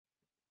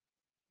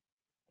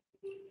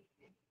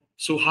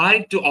So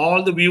hi to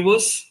all the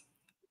viewers.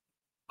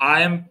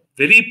 I am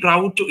very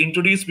proud to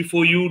introduce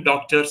before you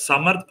Dr.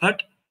 Samarth Bhat,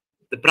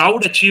 the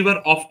proud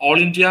achiever of All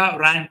India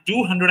rank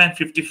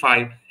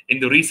 255 in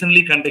the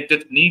recently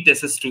conducted NEET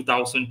SS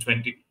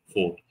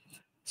 2024.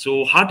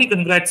 So hearty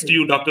congrats to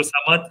you, Dr.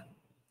 Samarth.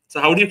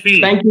 So how do you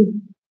feel?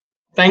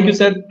 Thank you,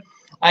 sir.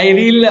 I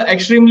feel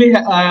extremely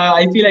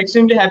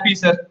happy,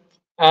 sir,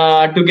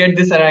 to get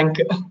this rank.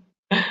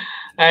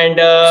 And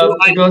So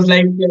it was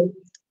like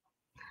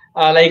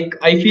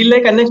I feel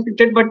like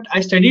unexpected, but I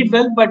studied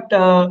well. But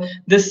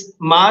this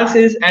marks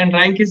is and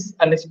rank is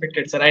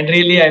unexpected, sir. And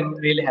I'm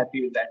really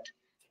happy with that.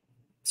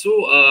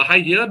 I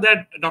hear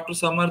that Dr.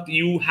 Samarth,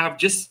 you have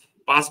just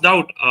passed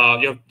out.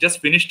 You have just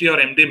finished your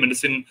MD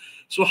medicine.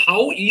 So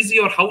how easy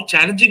or how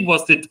challenging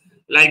was it,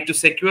 like, to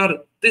secure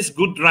this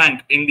good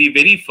rank in the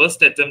very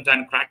first attempt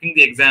and cracking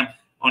the exam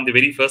on the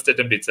very first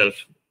attempt itself?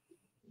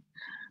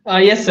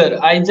 Yes, sir.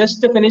 I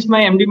just finished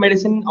my MD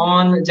medicine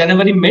on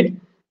January mid,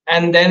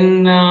 and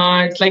then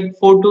it's like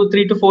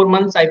 3 to 4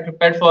 months I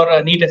prepared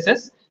for NEET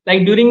SS.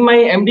 Like during my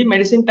MD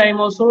medicine time,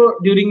 also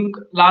during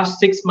last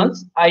 6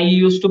 months, I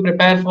used to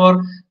prepare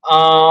for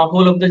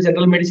whole of the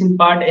general medicine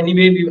part.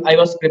 Anyway, I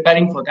was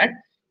preparing for that,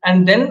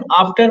 and then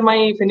after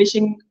my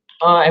finishing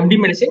MD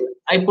medicine,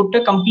 I put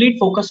a complete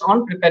focus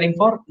on preparing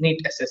for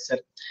NEET SS, sir.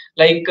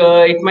 Like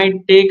it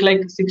might take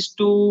like 6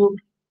 to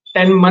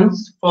 10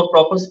 months for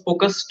proper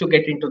focus to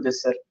get into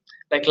this, sir.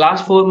 Like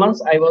last 4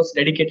 months I was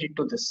dedicated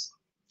to this.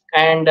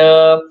 And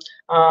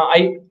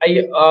I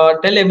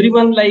tell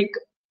everyone, like,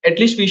 at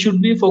least we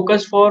should be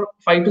focused for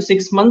 5 to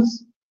 6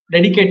 months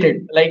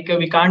dedicated. Like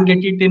we can't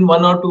get it in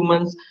 1 or 2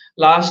 months.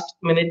 Last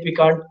minute we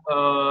can't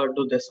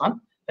do this one.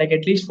 Like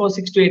at least for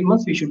 6 to 8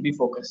 months we should be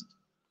focused.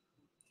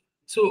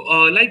 So,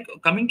 like,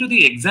 coming to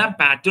the exam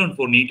pattern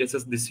for NEET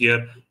SS this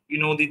year,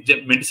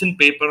 the medicine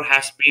paper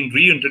has been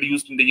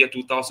reintroduced in the year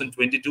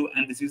 2022,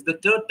 and this is the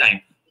third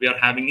time we are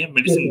having a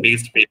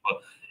medicine-based paper.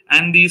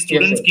 And the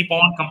students keep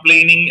on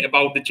complaining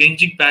about the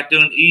changing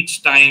pattern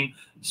each time.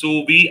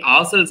 So we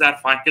ourselves, our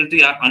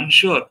faculty, are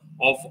unsure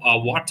of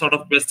what sort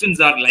of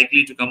questions are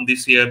likely to come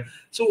this year.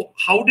 So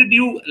how did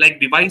you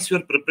devise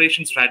your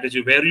preparation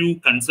strategy? Were you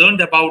concerned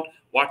about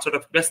what sort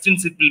of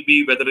questions it will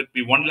be, whether it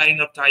be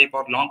one-liner type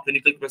or long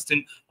clinical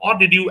question, or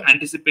did you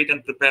anticipate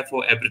and prepare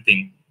for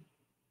everything?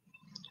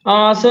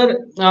 Sir,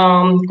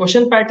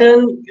 question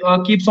pattern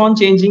keeps on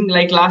changing.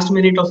 Like last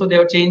minute also they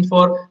have changed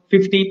for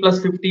 50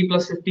 plus 50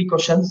 plus 50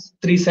 questions,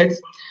 3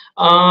 sets.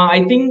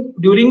 I think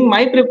during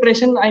my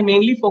preparation, I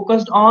mainly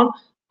focused on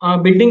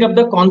building up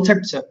the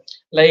concepts, sir.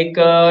 Like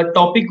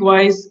topic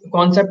wise,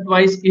 concept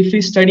wise, if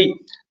we study,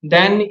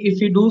 then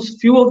if we do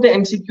few of the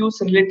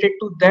MCQs related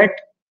to that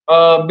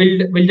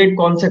builded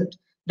concept,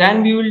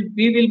 then we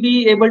will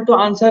be able to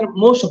answer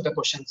most of the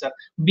questions, sir.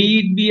 Be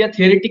it be a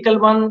theoretical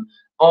one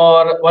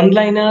or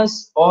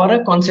one-liners or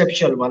a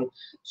conceptual one.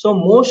 So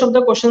most of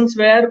the questions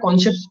were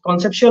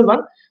conceptual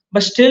one,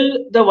 but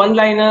still the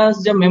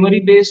one-liners, the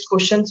memory-based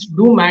questions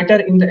do matter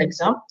in the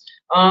exam.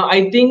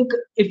 I think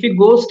if we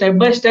go step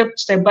by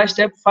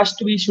step,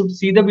 first we should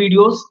see the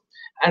videos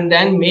and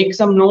then make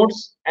some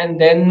notes and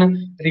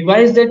then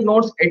revise that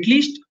notes at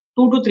least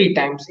 2 to 3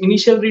 times.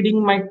 Initial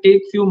reading might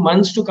take few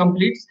months to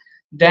complete.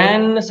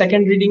 Then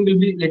second reading will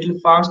be little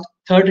fast.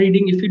 Third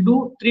reading, if you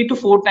do 3 to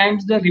 4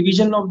 times the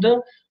revision of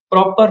the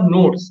proper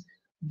notes,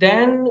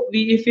 then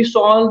if we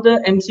solve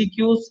the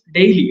MCQs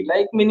daily,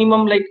 like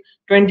minimum like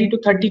 20 to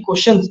 30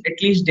 questions at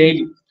least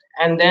daily,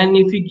 and then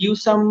if we give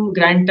some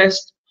grand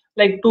test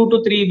like 2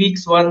 to 3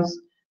 weeks once,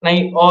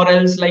 like, or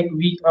else like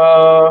week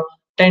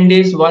 10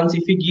 days once,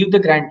 if we give the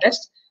grand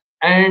test,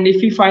 and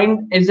if we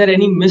find is there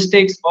any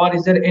mistakes or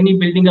is there any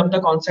building up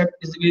the concept,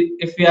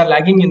 if we are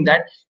lagging in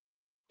that,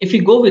 if we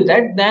go with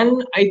that,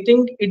 then I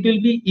think it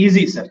will be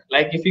easy, sir.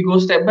 Like if we go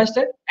step by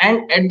step,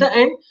 and at the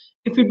end,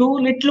 if we do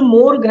little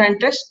more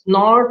grand test,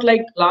 not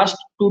like last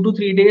 2 to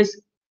 3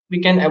 days, we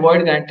can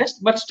avoid grand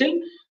test, but still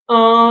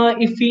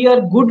if we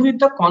are good with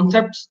the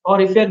concepts or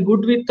if we are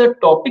good with the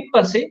topic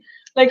per se,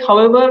 like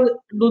however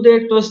do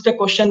they twist the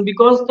question,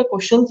 because the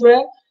questions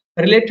were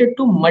related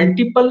to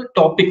multiple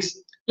topics.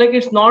 Like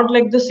it's not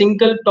like the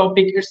single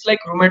topic, it's like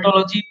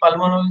rheumatology,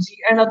 pulmonology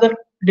and other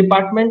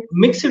department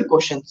mixed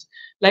questions.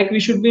 Like we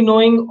should be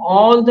knowing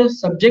all the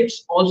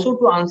subjects also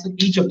to answer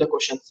each of the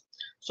questions.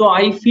 So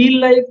I feel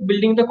like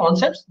building the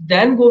concepts,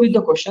 then go with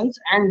the questions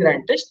and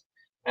grand test,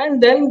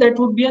 and then that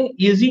would be an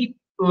easy,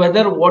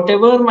 whether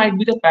whatever might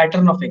be the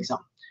pattern of exam.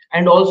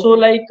 And also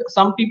like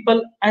some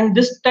people, and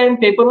this time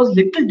paper was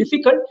little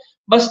difficult,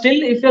 but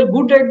still if you're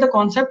good at the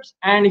concepts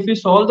and if you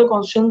solve the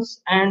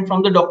questions and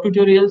from the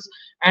DocTutorials,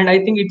 and I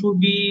think it would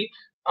be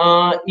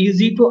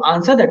easy to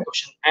answer that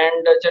question.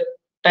 And just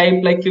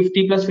type like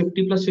 50 plus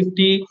 50 plus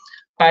 50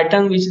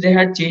 pattern which they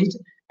had changed,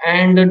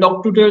 and the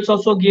DocTutorials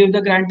also gave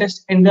the grand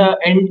test in the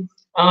end.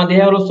 They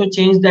have also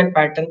changed that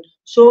pattern,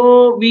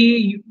 so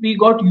we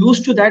got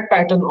used to that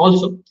pattern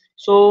also.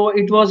 So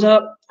it was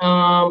a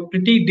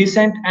pretty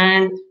decent,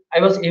 and I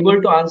was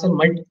able to answer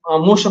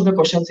most of the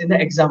questions in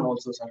the exam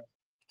also, sir.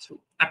 So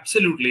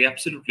absolutely,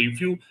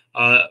 absolutely.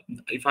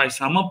 If I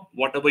sum up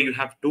whatever you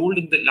have told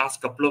in the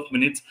last couple of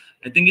minutes,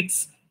 I think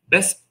it's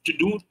best to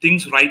do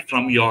things right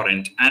from your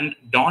end and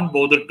don't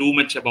bother too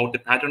much about the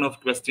pattern of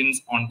questions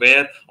on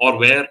where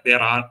they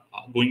are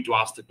going to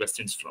ask the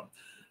questions from.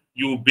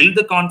 You build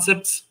the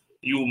concepts,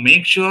 you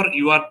make sure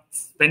you are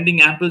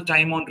spending ample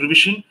time on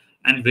revision,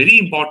 and very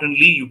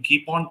importantly, you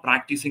keep on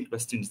practicing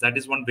questions. That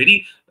is one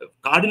very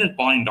cardinal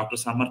point Dr.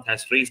 Samarth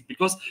has raised,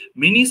 because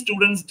many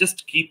students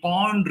just keep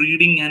on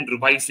reading and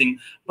revising,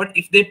 but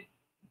if they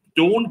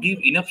don't give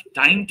enough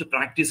time to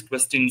practice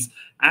questions,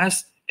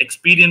 as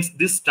experienced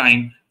this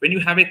time, when you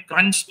have a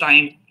crunch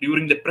time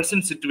during the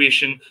present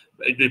situation,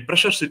 the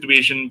pressure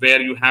situation, where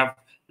you have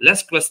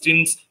less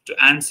questions to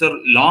answer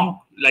long,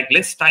 like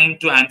less time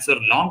to answer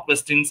long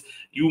questions,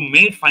 you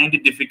may find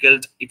it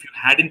difficult if you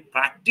hadn't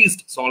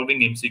practiced solving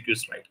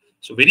MCQs right.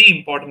 So very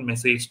important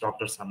message,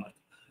 Dr. Samarth.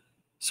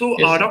 So,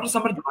 Yes, sir. Dr.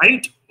 Samarth,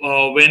 right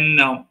when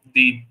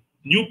the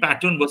new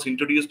pattern was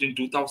introduced in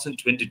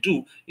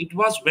 2022, it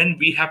was when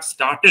we have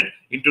started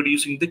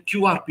introducing the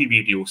QRP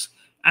videos.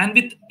 And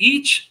with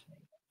each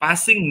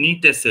passing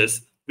NEET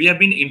SS, we have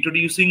been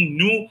introducing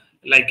new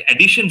like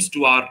additions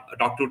to our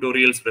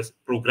DocTutorials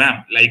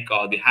program, like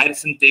the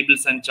Harrison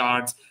tables and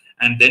charts.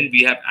 And then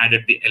we have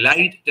added the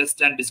Elite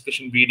test and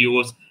discussion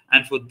videos.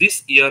 And for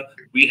this year,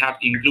 we have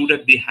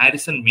included the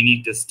Harrison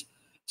mini test.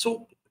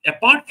 So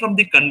apart from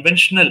the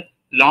conventional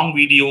long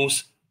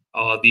videos,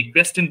 the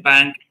question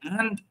bank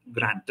and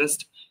grant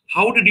test,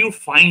 how did you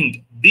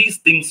find these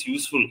things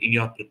useful in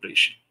your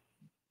preparation?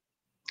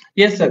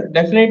 Yes, sir.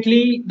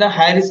 Definitely, the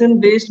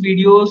Harrison-based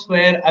videos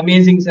were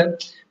amazing, sir,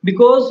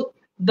 because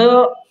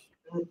the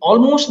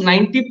almost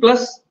 90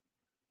 plus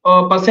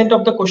percent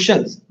of the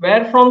questions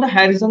were from the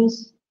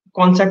Harrison's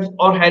concept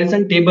or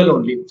Harrison table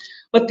only.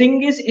 But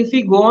thing is, if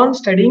we go on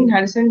studying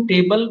Harrison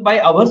table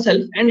by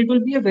ourselves, and it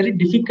will be a very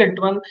difficult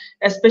one,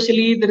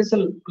 especially there is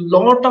a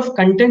lot of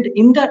content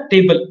in the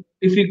table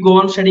if we go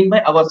on studying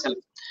by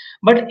ourselves.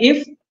 But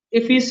if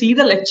we see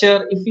the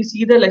lecture, if we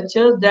see the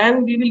lectures,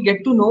 then we will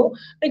get to know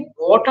like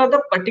what are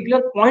the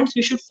particular points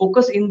we should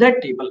focus in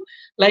that table.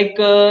 Like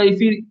if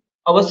we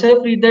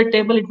ourselves read that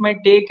table, it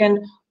might take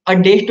a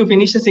day to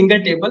finish a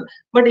single table.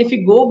 But if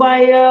we go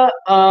by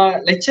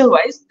lecture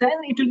wise, then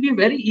it will be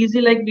very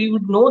easy. Like we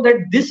would know that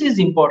this is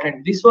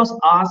important, this was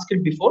asked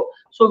before,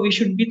 so we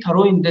should be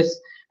thorough in this.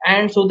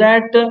 And so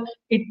that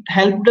it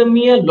helped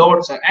me a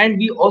lot, sir. And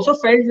we also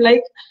felt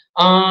like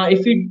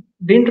if we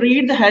didn't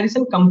read the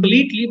Harrison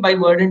completely by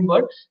word and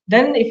word,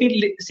 then if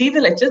we see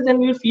the lectures, then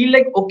we will feel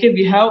like okay,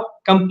 we have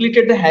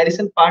completed the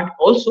Harrison part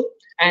also,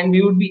 and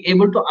we would be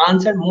able to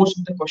answer most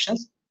of the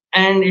questions.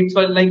 And it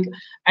was like,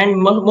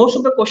 and most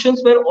of the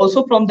questions were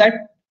also from that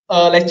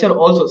lecture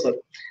also, sir.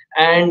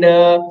 And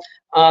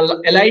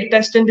allied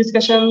test and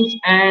discussions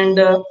and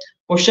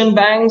question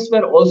banks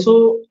were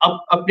also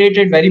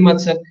updated very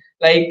much, sir.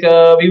 Like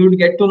we would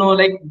get to know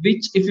like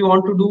which, if you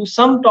want to do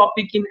some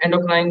topic in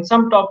endocrine,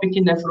 some topic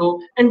in nephro,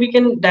 and we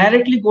can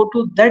directly go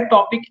to that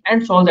topic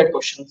and solve that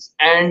questions.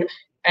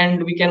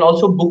 And we can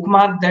also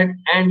bookmark that,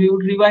 and we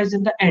would revise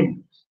in the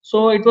end.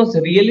 So it was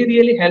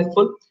really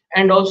helpful.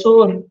 And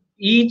also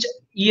each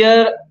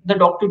year the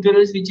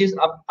DocTutorials which is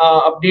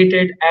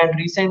updated, and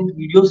recent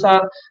videos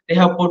are they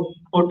have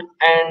put,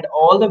 and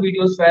all the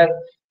videos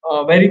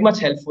were very much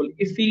helpful.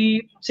 If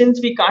we, since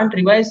we can't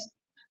revise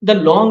the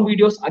long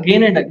videos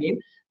again and again,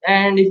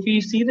 and if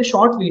we see the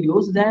short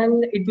videos,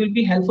 then it will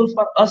be helpful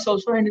for us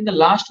also. And in the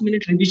last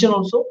minute revision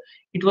also,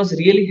 it was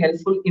really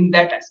helpful in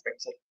that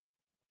aspect, sir.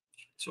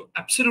 So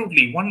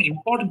absolutely, one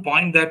important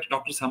point that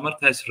Dr.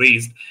 Samarth has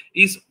raised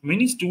is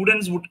many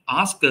students would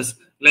ask us,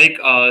 like,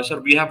 sir,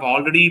 we have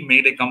already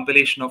made a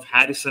compilation of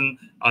Harrison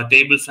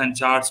tables and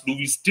charts. Do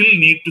we still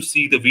need to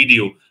see the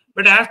video?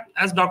 But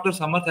as Dr.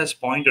 Samarth has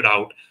pointed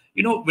out,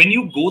 you know, when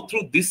you go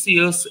through this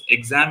year's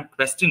exam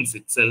questions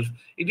itself,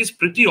 it is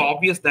pretty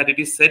obvious that it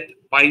is set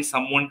by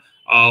someone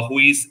who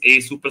is a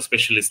super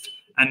specialist,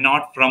 and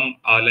not from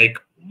like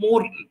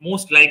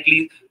most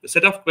likely the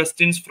set of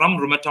questions from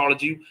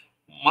rheumatology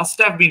must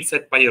have been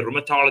set by a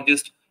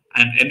rheumatologist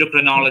and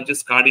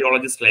endocrinologist,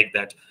 cardiologist, like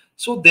that.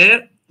 So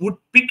there would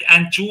pick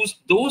and choose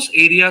those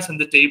areas in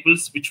the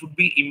tables which would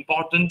be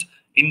important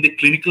in the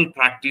clinical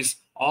practice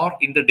or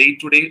in the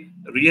day-to-day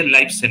real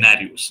life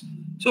scenarios.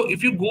 So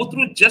if you go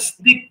through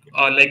just the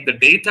like the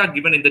data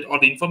given in the, or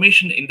the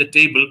information in the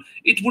table,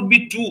 it would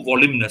be too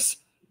voluminous.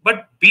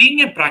 But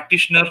being a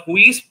practitioner who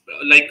is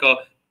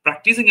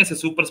practicing as a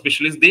super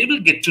specialist, they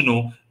will get to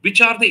know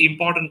which are the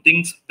important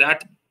things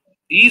that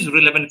is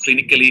relevant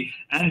clinically,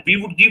 and we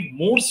would give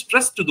more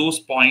stress to those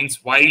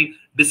points while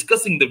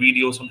discussing the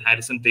videos on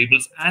Harrison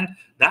tables. And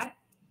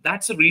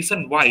that's the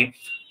reason why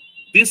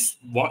this,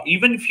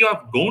 even if you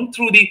have gone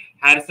through the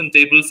Harrison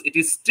tables, it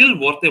is still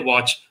worth a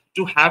watch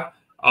to have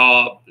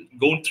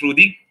gone through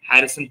the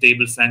Harrison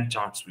tables and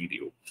charts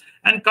video.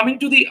 And coming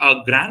to the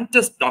grant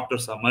test, Dr.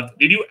 Samarth,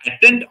 did you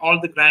attend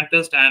all the grant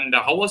test, and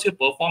how was your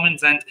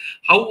performance, and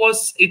how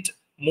was it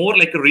more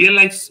like a real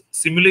life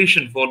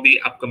simulation for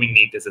the upcoming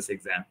NEET SS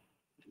exam?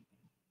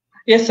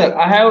 Yes, sir.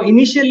 I have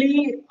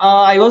initially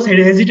I was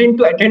hesitant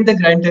to attend the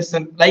grand test,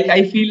 sir. Like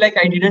I feel like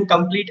I didn't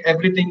complete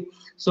everything.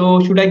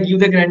 So should I give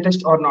the grand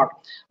test or not?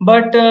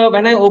 But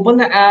when I open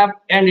the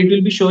app and it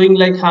will be showing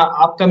like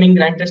upcoming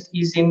grand test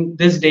is in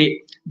this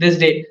day, this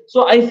day.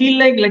 So I feel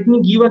like let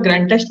me give a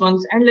grand test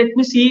once and let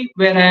me see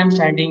where I am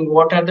standing,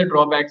 what are the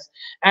drawbacks.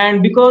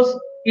 And because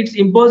it's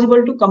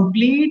impossible to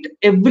complete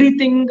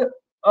everything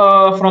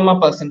from a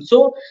person.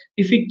 So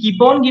if we keep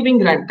on giving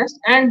grand test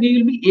and we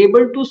will be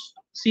able to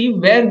see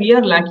where we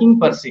are lacking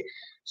per se.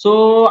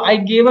 So I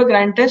gave a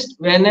grand test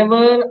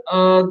whenever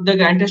the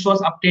grand test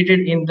was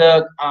updated in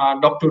the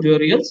doc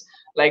tutorials,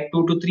 like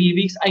 2 to 3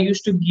 weeks I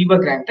used to give a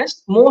grand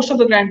test. Most of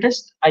the grand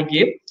test I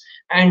gave,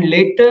 and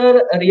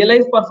later real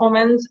life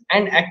performance,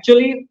 and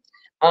actually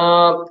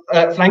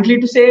frankly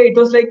to say it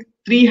was like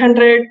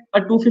 300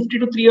 or 250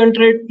 to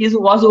 300 is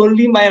was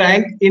only my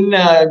rank in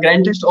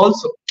grand test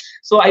also.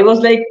 So I was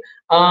like,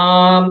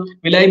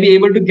 will I be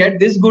able to get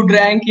this good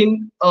rank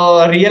in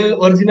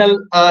real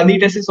original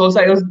NEET SS also?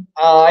 I was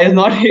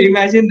not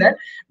imagine that,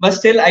 but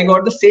still I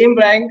got the same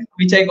rank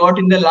which I got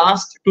in the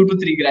last 2 to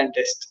 3 grand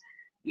test.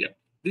 Yeah,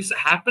 this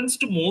happens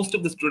to most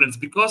of the students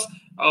because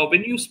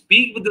when you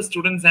speak with the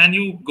students and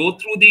you go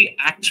through the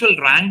actual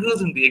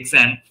rankers in the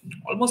exam,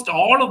 almost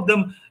all of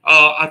them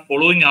are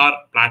following our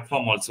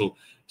platform also.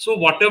 So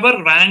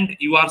whatever rank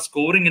you are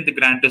scoring in the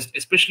grand test,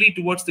 especially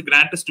towards the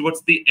grand test,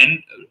 towards the end,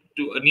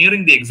 to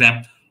nearing the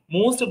exam,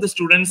 most of the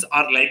students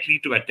are likely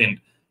to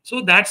attend.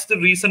 So that's the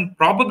reason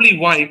probably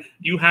why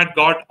you had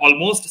got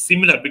almost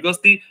similar, because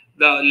the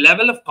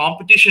level of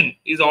competition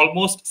is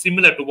almost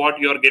similar to what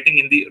you are getting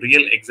in the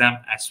real exam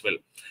as well.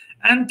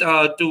 And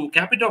to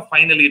cap it off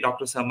finally,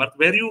 Dr. Samarth,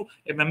 were you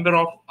a member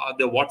of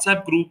the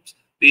WhatsApp groups,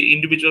 the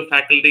individual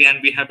faculty, and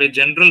we have a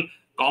general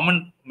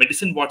common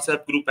medicine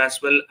WhatsApp group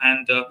as well?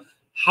 And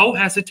how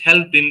has it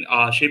helped in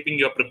shaping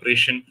your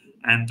preparation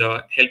and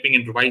helping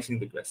in revising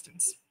the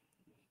questions?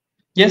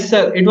 Yes,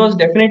 sir. It was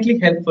definitely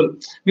helpful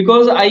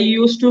because I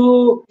used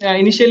to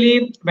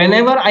initially,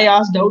 whenever I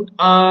asked out,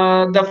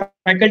 the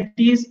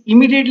faculties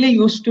immediately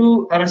used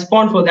to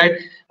respond for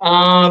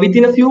that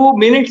within a few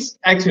minutes.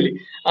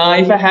 Actually,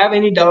 if I have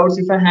any doubts,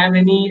 if I have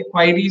any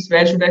queries,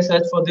 where should I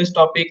search for this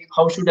topic?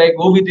 How should I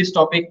go with this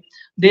topic?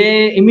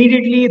 They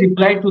immediately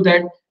reply to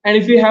that. And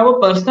if you have a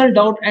personal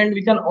doubt, and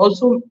we can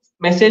also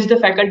message the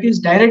faculties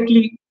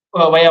directly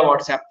via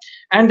WhatsApp,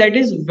 and that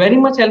is very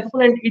much helpful,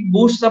 and it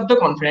boosts up the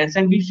confidence,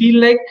 and we feel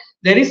like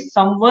there is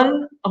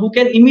someone who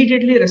can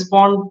immediately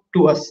respond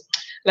to us.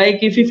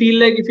 Like if we feel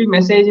like if we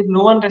message, if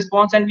no one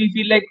responds, and we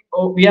feel like,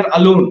 oh, we are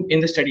alone in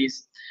the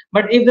studies.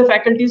 But if the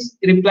faculties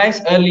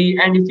replies early,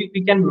 and if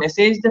we can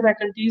message the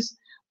faculties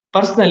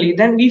personally,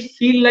 then we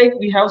feel like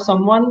we have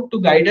someone to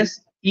guide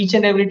us each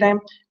and every time.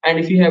 And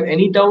if you have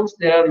any doubts,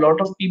 there are a lot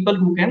of people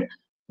who can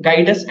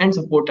guide us and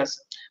support us.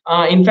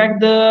 In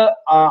fact, the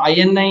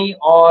INI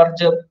or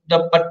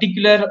the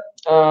particular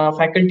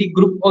faculty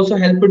group also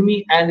helped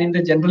me, and in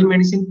the general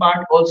medicine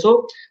part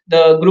also,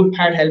 the group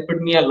had helped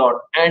me a lot.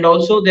 And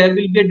also there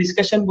will be a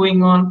discussion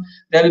going on,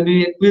 there will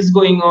be a quiz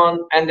going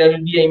on, and there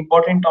will be a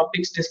important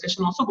topics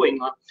discussion also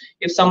going on.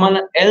 If someone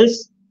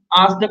else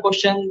asks the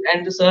question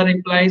and the sir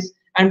replies,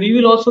 and we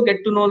will also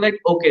get to know like,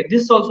 okay,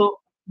 this also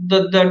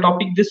the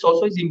topic, this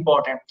also is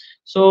important.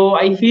 So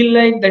I feel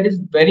like that is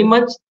very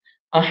much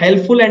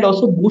helpful, and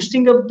also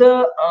boosting up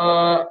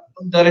the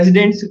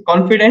residents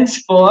confidence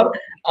for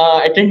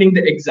attending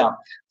the exam.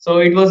 So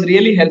it was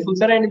really helpful,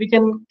 sir, and we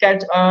can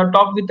catch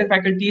talk with the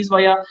faculties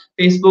via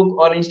Facebook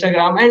or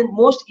Instagram, and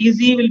most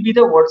easy will be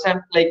the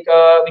WhatsApp, like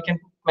we can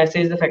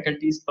message the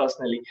faculties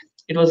personally.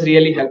 It was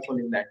really helpful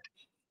in that.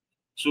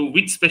 So,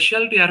 which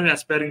specialty are you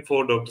aspiring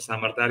for, Dr.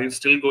 Samarth? Are you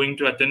still going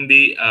to attend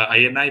the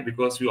INI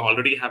because you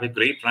already have a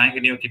great rank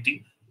in your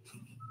kitty?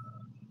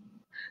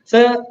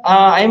 Sir,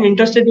 I am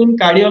interested in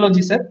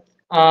cardiology, sir.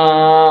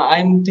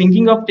 I'm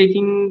thinking of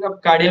taking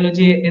up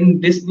cardiology in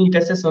this NEET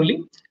SS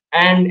only.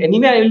 And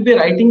anyway, I will be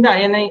writing the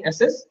INI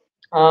SS.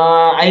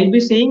 I'll be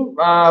seeing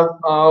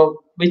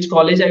which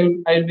college I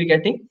will be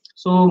getting.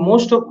 So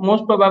most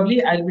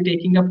probably I'll be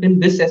taking up in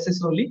this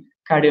SS only,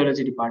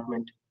 cardiology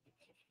department.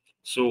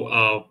 So,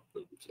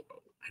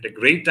 had a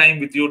great time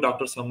with you,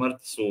 Dr. Samarth.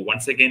 So,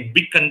 once again,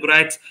 big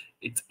congrats.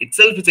 It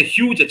itself is a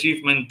huge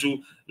achievement to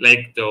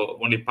like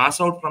only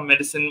pass out from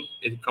medicine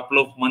a couple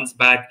of months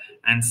back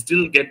and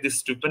still get this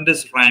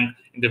stupendous rank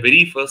in the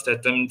very first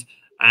attempt.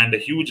 And a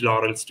huge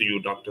laurels to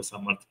you, Dr.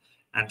 Samarth.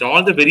 And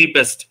all the very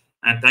best.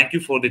 And thank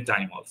you for the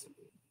time also.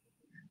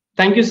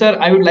 Thank you, sir.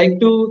 I would like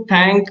to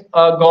thank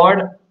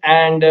God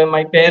and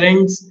my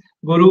parents,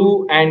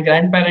 guru, and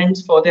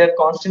grandparents for their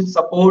constant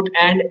support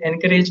and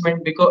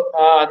encouragement. Because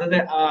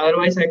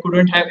otherwise, I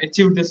couldn't have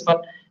achieved this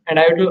one. And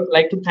I would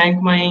like to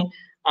thank my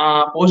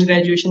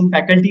post-graduation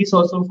faculties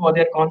also for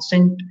their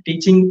constant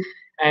teaching.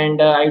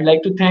 And I would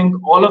like to thank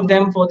all of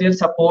them for their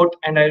support.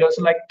 And I'd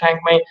also like to thank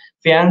my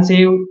fiance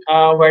who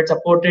had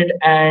supported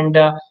and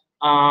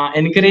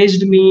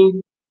encouraged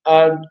me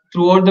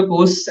throughout the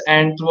course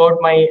and throughout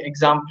my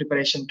exam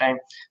preparation time.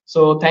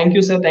 So thank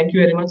you, sir. Thank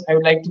you very much. I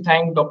would like to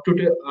thank Dr.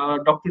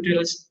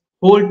 Tutorials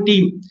whole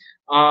team.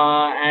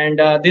 And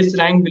this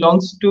rank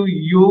belongs to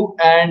you,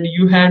 and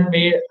you had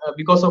made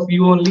because of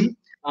you only.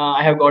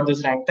 I have got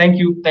this rank. Thank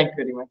you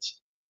very much.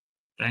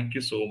 Thank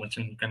you so much,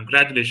 and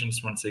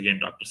congratulations once again,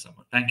 Dr.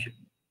 Samar. Thank you.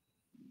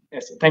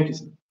 Yes, sir. Thank you,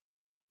 sir.